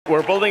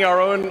We're building our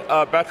own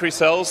battery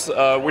cells.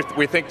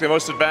 We think the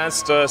most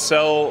advanced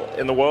cell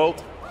in the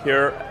world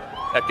here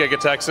at Giga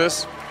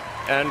Texas.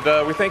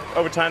 And we think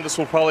over time this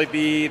will probably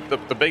be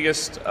the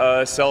biggest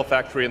cell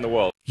factory in the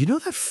world. You know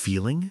that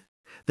feeling?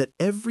 That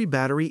every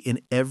battery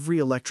in every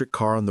electric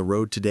car on the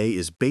road today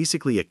is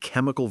basically a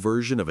chemical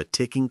version of a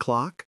ticking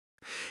clock?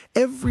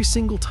 Every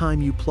single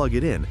time you plug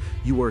it in,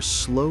 you are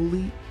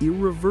slowly,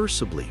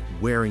 irreversibly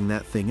wearing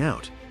that thing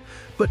out.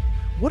 But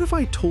what if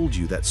I told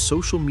you that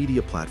social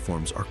media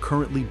platforms are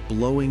currently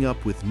blowing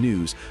up with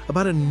news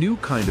about a new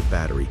kind of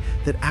battery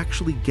that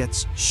actually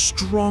gets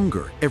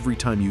stronger every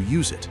time you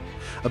use it?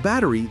 A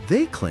battery,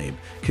 they claim,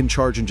 can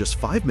charge in just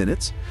 5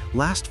 minutes,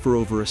 last for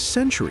over a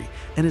century,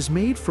 and is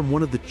made from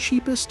one of the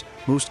cheapest,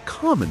 most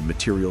common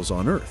materials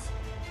on Earth.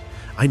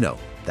 I know,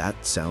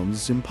 that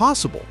sounds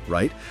impossible,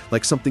 right?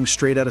 Like something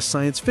straight out of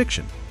science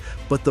fiction.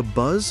 But the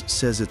buzz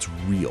says it's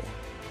real.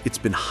 It's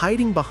been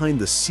hiding behind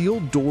the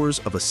sealed doors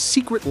of a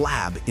secret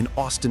lab in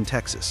Austin,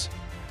 Texas.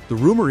 The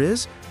rumor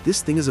is,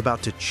 this thing is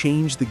about to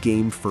change the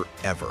game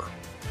forever.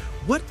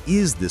 What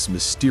is this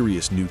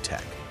mysterious new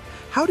tech?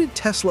 How did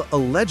Tesla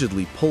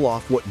allegedly pull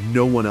off what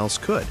no one else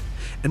could?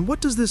 And what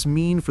does this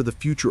mean for the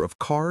future of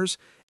cars,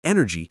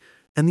 energy,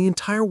 and the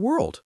entire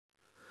world?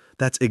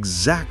 That's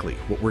exactly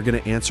what we're going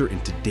to answer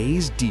in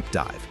today's deep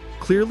dive,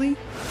 clearly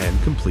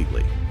and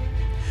completely.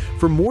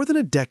 For more than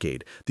a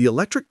decade, the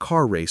electric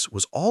car race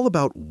was all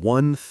about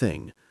one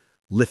thing: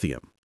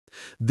 lithium.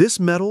 This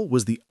metal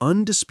was the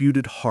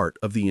undisputed heart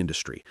of the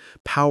industry,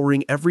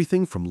 powering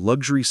everything from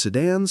luxury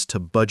sedans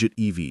to budget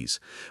EVs.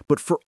 But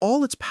for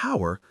all its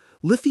power,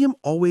 lithium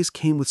always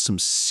came with some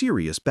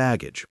serious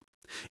baggage.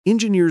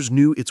 Engineers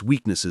knew its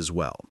weaknesses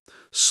well: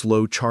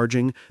 slow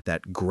charging,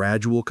 that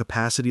gradual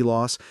capacity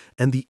loss,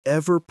 and the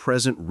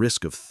ever-present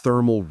risk of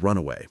thermal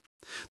runaway.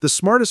 The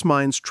smartest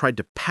minds tried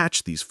to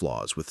patch these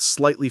flaws with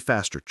slightly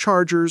faster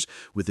chargers,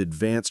 with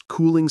advanced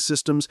cooling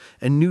systems,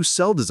 and new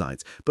cell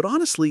designs, but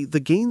honestly, the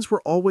gains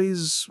were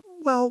always,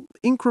 well,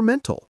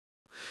 incremental.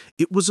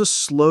 It was a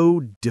slow,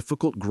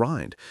 difficult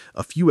grind.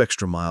 A few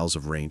extra miles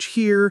of range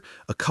here,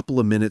 a couple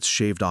of minutes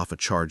shaved off a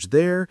charge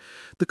there.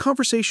 The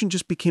conversation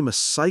just became a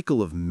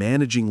cycle of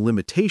managing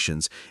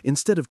limitations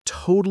instead of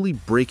totally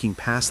breaking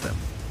past them.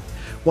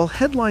 While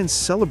headlines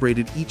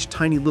celebrated each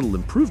tiny little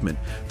improvement,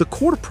 the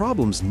core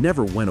problems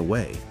never went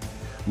away.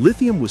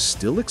 Lithium was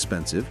still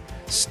expensive,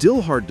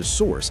 still hard to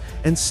source,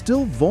 and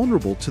still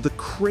vulnerable to the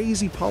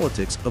crazy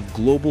politics of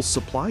global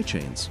supply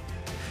chains.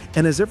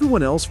 And as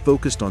everyone else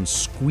focused on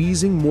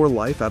squeezing more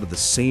life out of the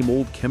same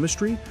old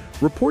chemistry,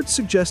 reports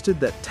suggested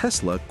that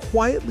Tesla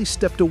quietly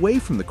stepped away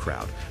from the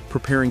crowd,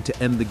 preparing to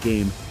end the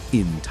game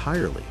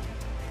entirely.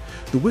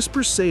 The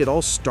whispers say it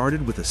all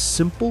started with a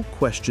simple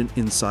question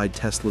inside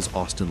Tesla's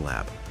Austin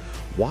lab.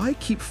 Why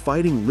keep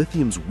fighting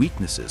lithium's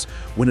weaknesses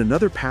when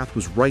another path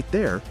was right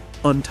there,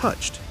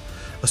 untouched?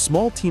 A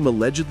small team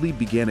allegedly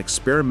began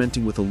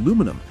experimenting with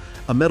aluminum,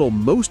 a metal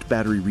most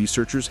battery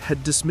researchers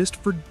had dismissed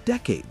for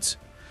decades.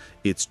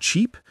 It's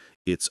cheap,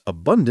 it's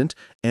abundant,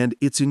 and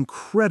it's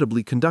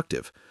incredibly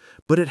conductive.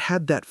 But it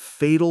had that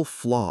fatal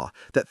flaw,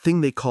 that thing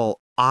they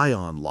call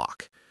ion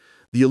lock.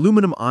 The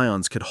aluminum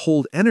ions could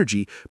hold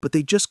energy, but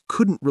they just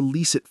couldn't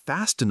release it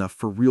fast enough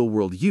for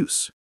real-world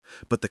use.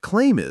 But the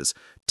claim is,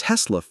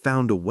 Tesla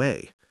found a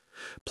way.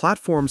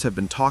 Platforms have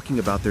been talking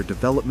about their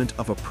development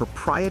of a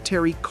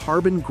proprietary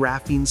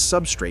carbon-graphene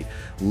substrate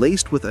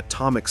laced with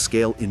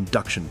atomic-scale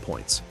induction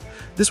points.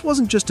 This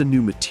wasn't just a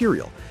new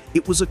material,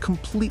 it was a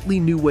completely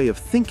new way of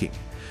thinking.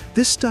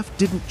 This stuff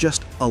didn't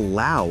just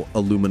allow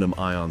aluminum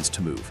ions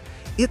to move,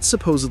 it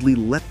supposedly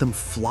let them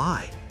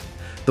fly.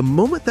 The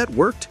moment that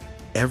worked,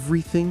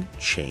 everything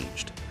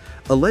changed.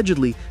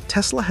 Allegedly,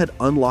 Tesla had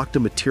unlocked a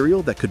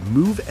material that could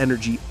move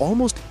energy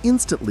almost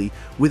instantly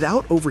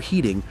without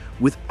overheating,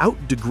 without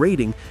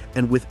degrading,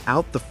 and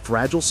without the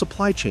fragile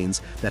supply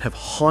chains that have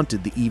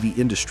haunted the EV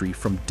industry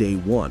from day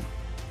one.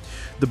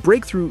 The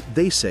breakthrough,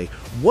 they say,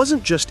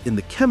 wasn't just in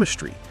the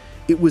chemistry,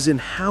 it was in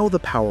how the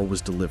power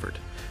was delivered.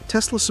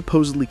 Tesla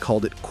supposedly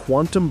called it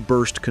quantum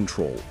burst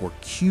control, or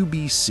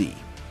QBC.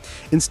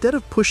 Instead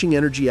of pushing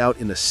energy out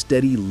in a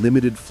steady,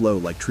 limited flow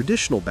like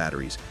traditional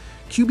batteries,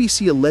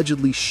 QBC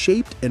allegedly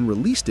shaped and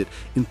released it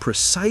in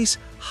precise,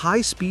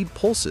 high-speed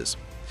pulses.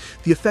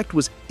 The effect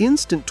was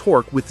instant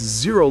torque with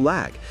zero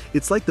lag.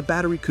 It's like the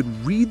battery could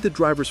read the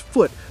driver's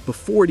foot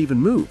before it even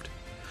moved.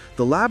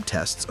 The lab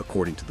tests,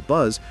 according to the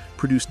buzz,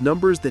 produced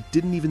numbers that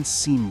didn't even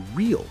seem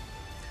real.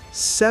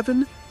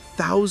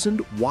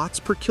 7,000 watts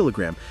per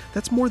kilogram.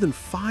 That's more than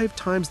 5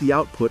 times the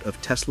output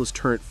of Tesla's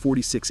current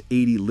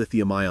 4680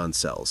 lithium-ion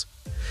cells.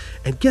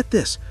 And get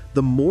this,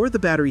 the more the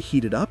battery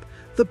heated up,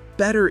 the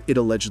better it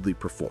allegedly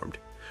performed.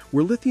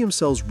 Where lithium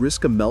cells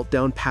risk a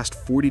meltdown past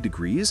 40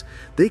 degrees,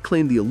 they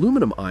claim the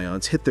aluminum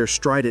ions hit their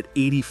stride at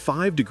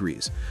 85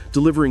 degrees,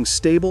 delivering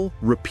stable,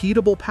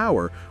 repeatable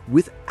power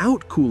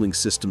without cooling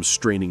systems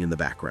straining in the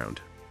background.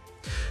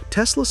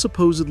 Tesla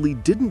supposedly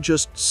didn't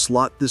just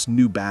slot this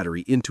new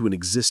battery into an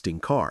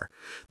existing car.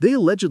 They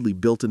allegedly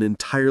built an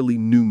entirely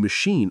new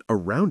machine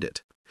around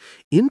it.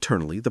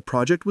 Internally, the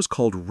project was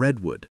called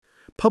Redwood.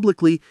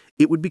 Publicly,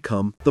 it would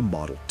become the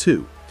Model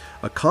 2,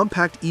 a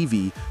compact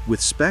EV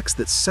with specs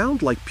that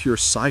sound like pure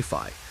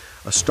sci-fi,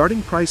 a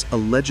starting price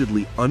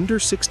allegedly under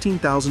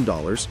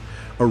 $16,000,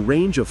 a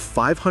range of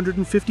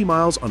 550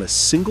 miles on a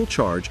single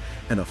charge,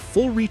 and a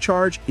full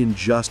recharge in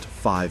just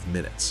 5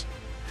 minutes.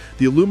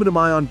 The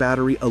aluminum-ion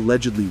battery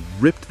allegedly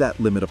ripped that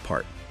limit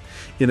apart.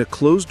 In a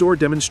closed-door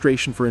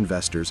demonstration for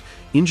investors,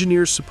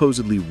 engineers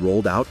supposedly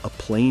rolled out a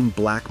plain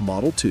black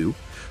Model 2,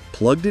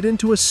 plugged it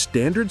into a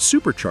standard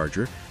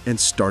supercharger, and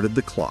started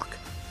the clock.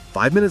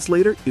 5 minutes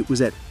later, it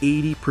was at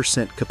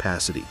 80%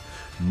 capacity.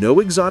 No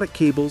exotic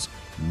cables,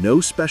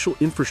 no special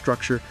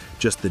infrastructure,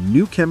 just the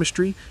new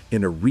chemistry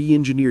and a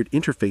re-engineered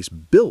interface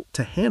built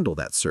to handle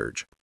that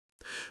surge.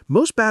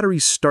 Most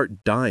batteries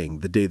start dying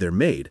the day they're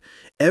made.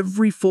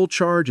 Every full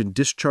charge and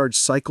discharge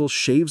cycle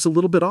shaves a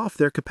little bit off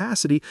their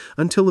capacity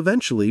until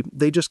eventually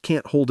they just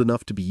can't hold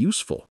enough to be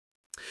useful.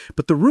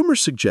 But the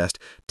rumors suggest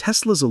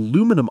Tesla's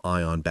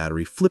aluminum-ion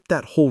battery flipped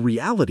that whole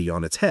reality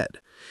on its head.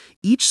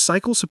 Each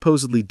cycle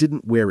supposedly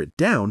didn't wear it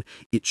down,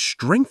 it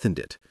strengthened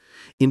it.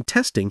 In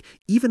testing,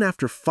 even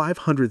after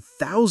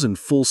 500,000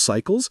 full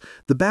cycles,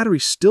 the battery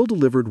still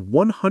delivered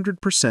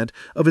 100%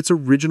 of its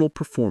original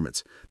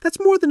performance. That's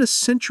more than a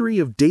century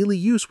of daily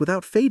use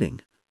without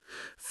fading.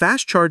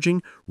 Fast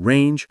charging,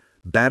 range,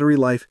 battery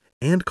life,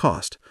 and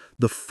cost,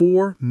 the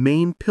 4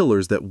 main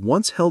pillars that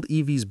once held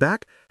EVs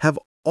back, have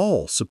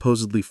all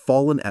supposedly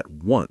fallen at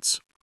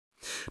once.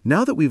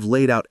 Now that we've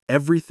laid out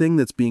everything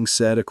that's being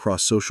said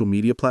across social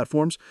media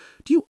platforms,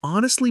 do you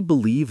honestly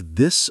believe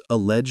this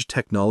alleged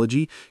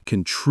technology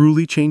can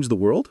truly change the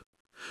world?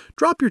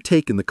 Drop your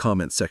take in the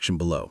comments section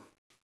below.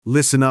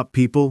 Listen up,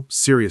 people.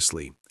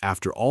 Seriously,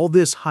 after all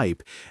this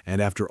hype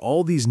and after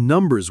all these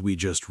numbers we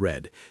just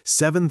read,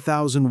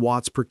 7,000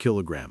 watts per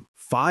kilogram,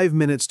 5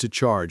 minutes to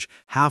charge,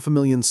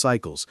 500,000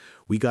 cycles,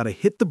 we gotta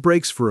hit the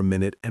brakes for a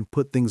minute and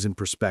put things in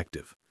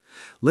perspective.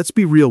 Let's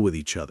be real with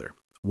each other.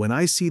 When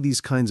I see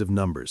these kinds of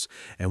numbers,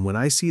 and when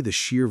I see the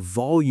sheer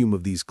volume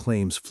of these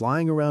claims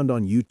flying around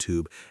on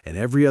YouTube and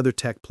every other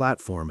tech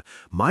platform,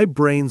 my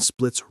brain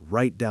splits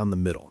right down the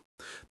middle.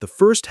 The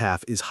first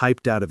half is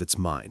hyped out of its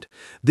mind.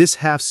 This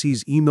half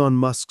sees Elon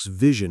Musk's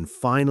vision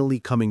finally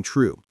coming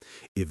true.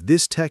 If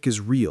this tech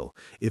is real,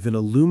 if an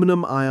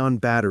aluminum-ion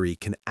battery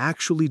can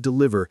actually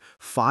deliver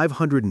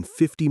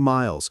 550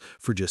 miles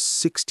for just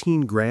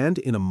 16 grand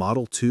in a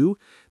Model 2,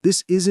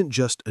 this isn't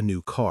just a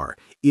new car.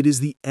 It is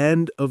the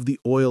end of the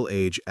oil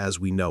age as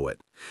we know it.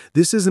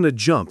 This isn't a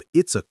jump,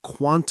 it's a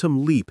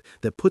quantum leap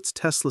that puts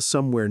Tesla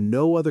somewhere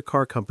no other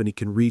car company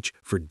can reach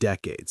for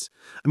decades.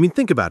 I mean,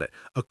 think about it.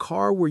 A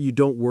car where you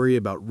don't worry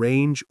about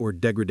range or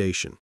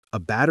degradation. A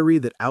battery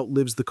that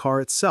outlives the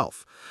car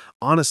itself.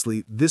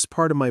 Honestly, this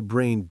part of my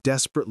brain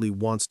desperately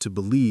wants to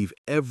believe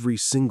every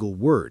single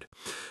word.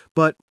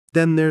 But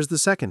then there's the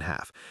second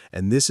half,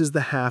 and this is the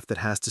half that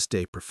has to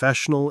stay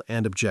professional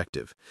and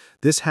objective.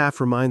 This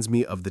half reminds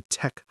me of the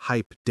tech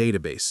hype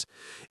database.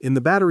 In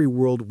the battery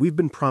world, we've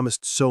been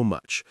promised so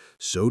much: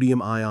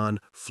 sodium-ion,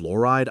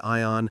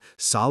 fluoride-ion,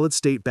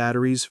 solid-state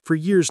batteries for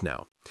years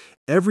now.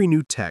 Every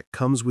new tech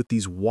comes with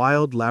these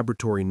wild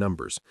laboratory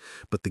numbers,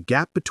 but the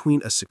gap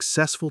between a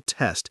successful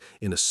test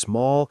in a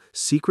small,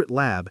 secret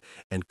lab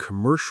and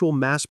commercial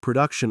mass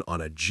production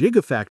on a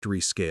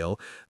gigafactory scale,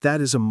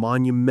 that is a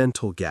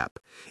monumental gap.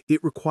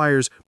 It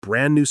requires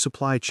brand new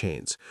supply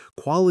chains,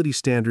 quality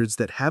standards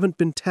that haven't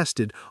been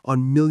tested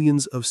on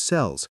millions of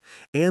cells,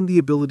 and the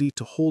ability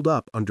to hold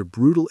up under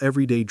brutal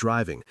everyday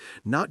driving,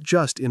 not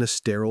just in a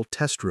sterile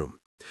test room.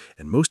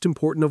 And most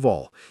important of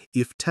all,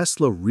 if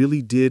Tesla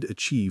really did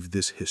achieve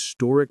this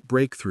historic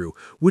breakthrough,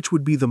 which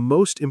would be the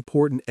most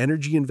important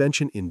energy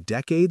invention in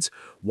decades,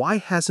 why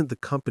hasn't the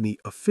company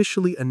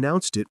officially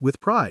announced it with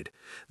pride?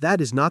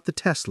 That is not the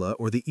Tesla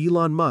or the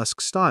Elon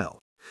Musk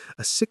style.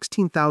 A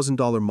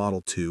 $16,000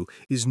 Model 2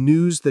 is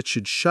news that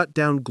should shut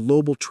down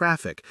global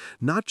traffic,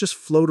 not just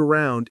float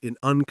around in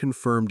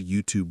unconfirmed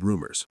YouTube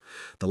rumors.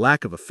 The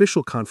lack of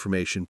official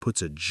confirmation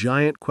puts a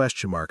giant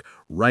question mark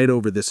right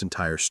over this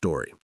entire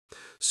story.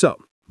 So,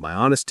 my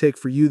honest take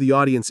for you, the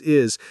audience,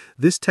 is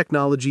this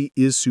technology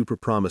is super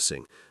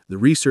promising. The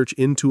research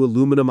into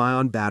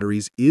aluminum-ion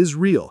batteries is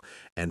real,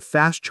 and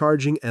fast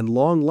charging and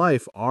long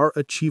life are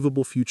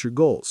achievable future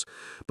goals.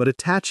 But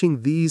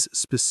attaching these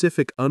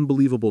specific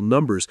unbelievable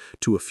numbers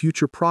to a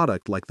future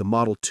product like the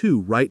Model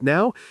 2 right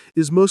now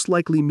is most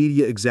likely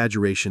media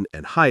exaggeration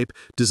and hype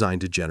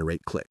designed to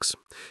generate clicks.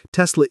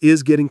 Tesla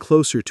is getting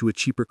closer to a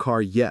cheaper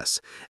car, yes,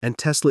 and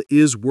Tesla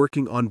is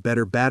working on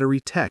better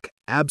battery tech,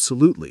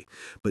 absolutely.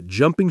 But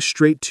jumping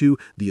straight to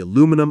the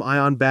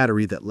aluminum-ion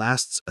battery that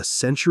lasts a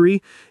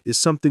century is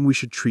something we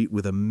should treat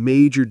with a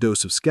major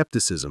dose of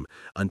skepticism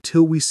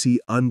until we see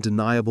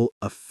undeniable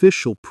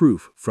official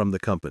proof from the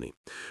company.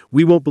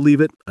 We won't believe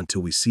it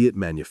until we see it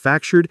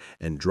manufactured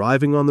and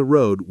driving on the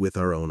road with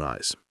our own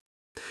eyes.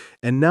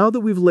 And now that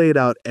we've laid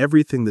out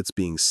everything that's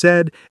being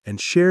said and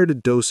shared a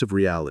dose of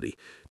reality,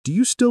 do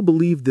you still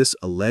believe this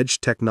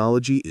alleged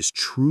technology is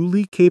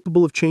truly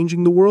capable of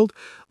changing the world?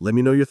 Let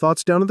me know your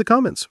thoughts down in the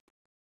comments.